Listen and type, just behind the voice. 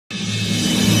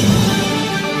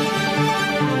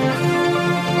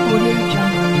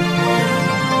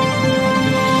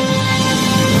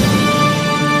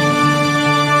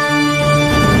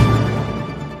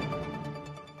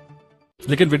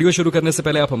लेकिन वीडियो शुरू करने से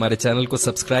पहले आप हमारे चैनल को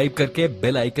सब्सक्राइब करके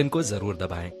बेल आइकन को जरूर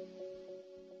दबाएं।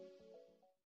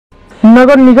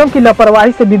 नगर निगम की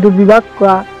लापरवाही से विद्युत विभाग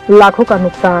का लाखों का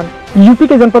नुकसान। यूपी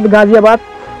के जनपद गाजियाबाद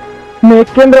में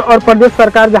केंद्र और प्रदेश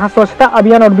सरकार जहां स्वच्छता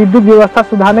अभियान और विद्युत व्यवस्था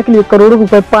सुधारने के लिए करोड़ों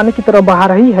रुपए पानी की तरफ बहा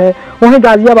रही है, वहीं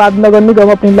गाजियाबाद नगर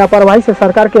निगम अपनी लापरवाही से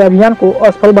सरकार के अभियान को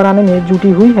असफल बनाने में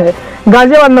जुटी हुई है।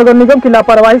 गाजियाबाद नगर निगम की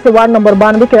लापरवाही से वार्ड नंबर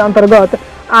 92 के अंतर्गत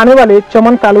आने वाले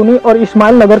चमन कॉलोनी और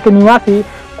इस्माइल नगर के निवासी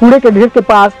कूड़े के ढेर के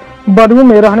पास बदबू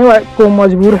में रहने को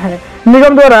मजबूर है।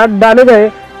 निगम द्वारा डाले गए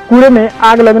कूड़े में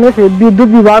आग लगने से विद्युत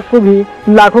विभाग को भी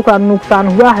लाखों का नुकसान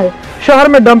हुआ है। शहर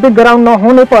में डंपिंग ग्राउंड न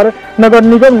होने पर नगर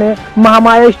निगम ने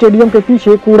महामाया स्टेडियम के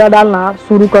पीछे कूड़ा डालना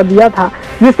शुरू कर दिया था,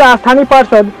 जिसका स्थानीय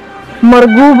पार्षद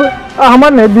मरगूब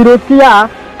अहमद ने विरोध किया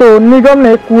तो निगम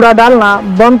ने कूड़ा डालना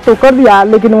बंद तो कर दिया,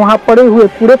 लेकिन वहां पड़े हुए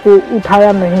कूड़े को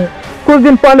उठाया नहीं। कुछ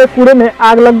दिन पहले कूड़े में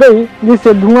आग लग गई,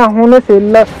 जिससे धुआं होने से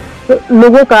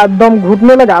लोगों का दम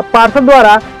घुटने लगा। पार्षद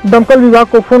द्वारा दमकल विभाग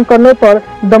को फोन करने पर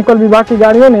दमकल विभाग की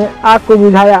गाड़ियों ने आग को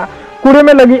बुझाया। कूड़े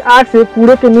में लगी आग से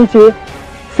कूड़े के नीचे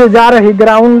से जा रही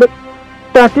ग्राउंड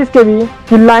 33 केवी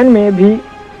की लाइन में भी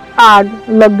आग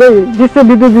लग गई, जिससे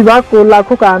विद्युत विभाग को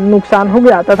लाखों का नुकसान हो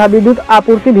गया तथा विद्युत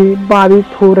आपूर्ति भी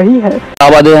बाधित हो रही है।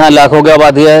 आबादी यहाँ लाखों की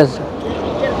आबादी है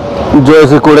जो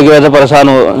इस कूड़े की वजह से परेशान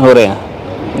हो रहे हैं।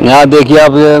 यहाँ देखिए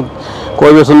आप,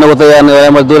 कोई भी सुनने को तैयार नहीं हो रहा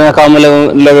है। मजदूर यहाँ काम में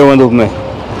लगे हुए धूप में।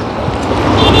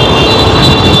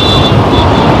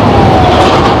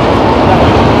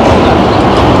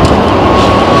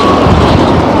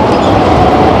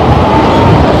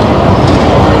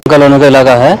 कॉलोनी का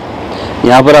इलाका है,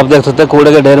 यहाँ पर आप देख सकते हैं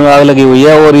कूड़े के ढेर में आग लगी हुई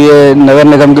है और ये नगर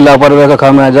निगम की लापरवाही का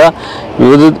खामियाजा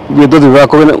विद्युत विभाग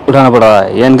को भी उठाना पड़ रहा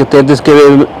है। यानी कि 33 के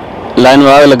लाइन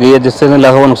में आग लगी है, जिससे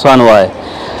लाखों का नुकसान हुआ है।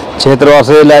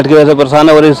 क्षेत्रवासी लाइट की वजह से परेशान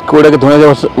है और इस कूड़े के धुएं की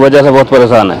वजह से बहुत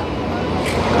परेशान है।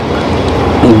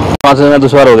 वहाँ से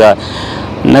दुश्वार हो गया है।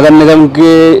 नगर निगम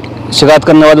की शिकायत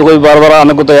करने वाले कोई बार बार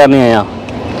आने को तैयार नहीं है। यहाँ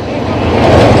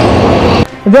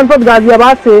जनपद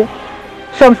गाजियाबाद से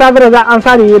शमशाद रजा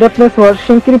अंसारी, रत्नेश्वर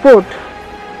सिंह की रिपोर्ट।